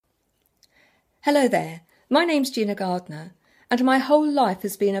Hello there, my name's Gina Gardner, and my whole life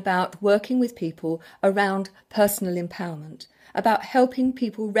has been about working with people around personal empowerment, about helping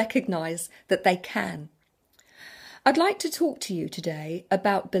people recognise that they can. I'd like to talk to you today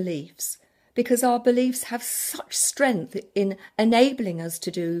about beliefs, because our beliefs have such strength in enabling us to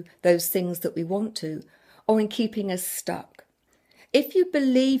do those things that we want to, or in keeping us stuck. If you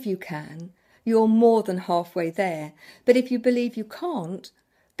believe you can, you're more than halfway there, but if you believe you can't,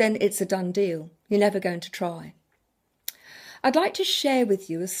 then it's a done deal. You're never going to try. I'd like to share with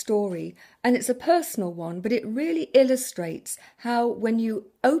you a story, and it's a personal one, but it really illustrates how when you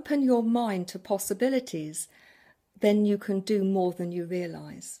open your mind to possibilities, then you can do more than you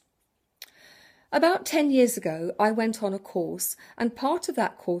realise. About 10 years ago, I went on a course, and part of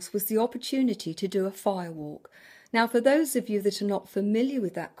that course was the opportunity to do a fire walk. Now, for those of you that are not familiar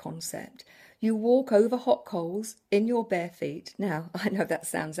with that concept, you walk over hot coals in your bare feet. Now, I know that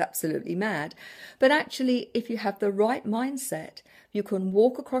sounds absolutely mad, but actually, if you have the right mindset, you can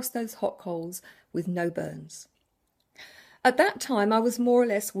walk across those hot coals with no burns. At that time, I was more or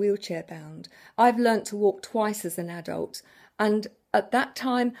less wheelchair bound. I've learnt to walk twice as an adult, and at that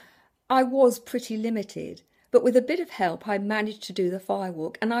time, I was pretty limited. But with a bit of help, I managed to do the fire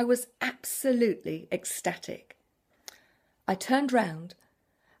walk, and I was absolutely ecstatic. I turned round,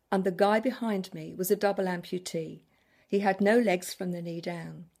 and the guy behind me was a double amputee. He had no legs from the knee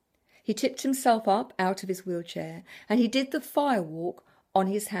down. He tipped himself up out of his wheelchair, and he did the fire walk on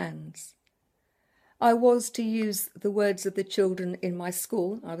his hands. I was, to use the words of the children in my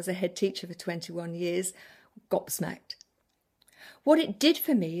school, I was a head teacher for 21 years, gobsmacked. What it did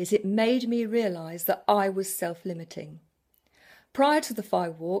for me is it made me realise that I was self-limiting. Prior to the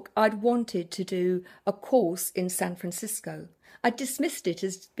fire walk, I'd wanted to do a course in San Francisco. I dismissed it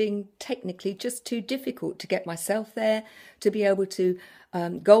as being technically just too difficult to get myself there, to be able to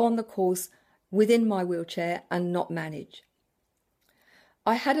go on the course within my wheelchair and not manage.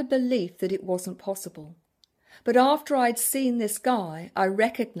 I had a belief that it wasn't possible. But after I'd seen this guy, I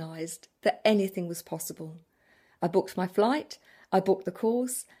recognised that anything was possible. I booked my flight, I booked the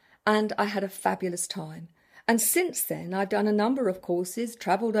course, and I had a fabulous time. And since then, I've done a number of courses,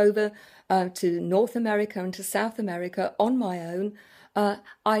 travelled over to North America and to South America on my own.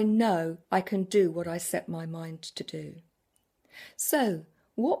 I know I can do what I set my mind to do. So,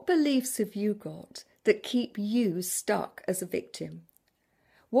 what beliefs have you got that keep you stuck as a victim?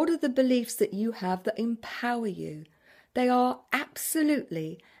 What are the beliefs that you have that empower you? They are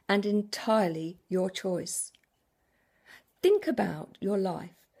absolutely and entirely your choice. Think about your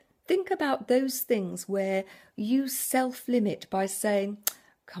life. Think about those things where you self-limit by saying,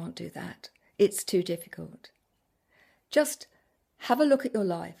 can't do that, it's too difficult. Just have a look at your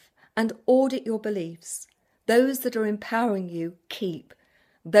life and audit your beliefs. Those that are empowering you, keep.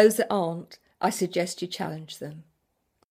 Those that aren't, I suggest you challenge them.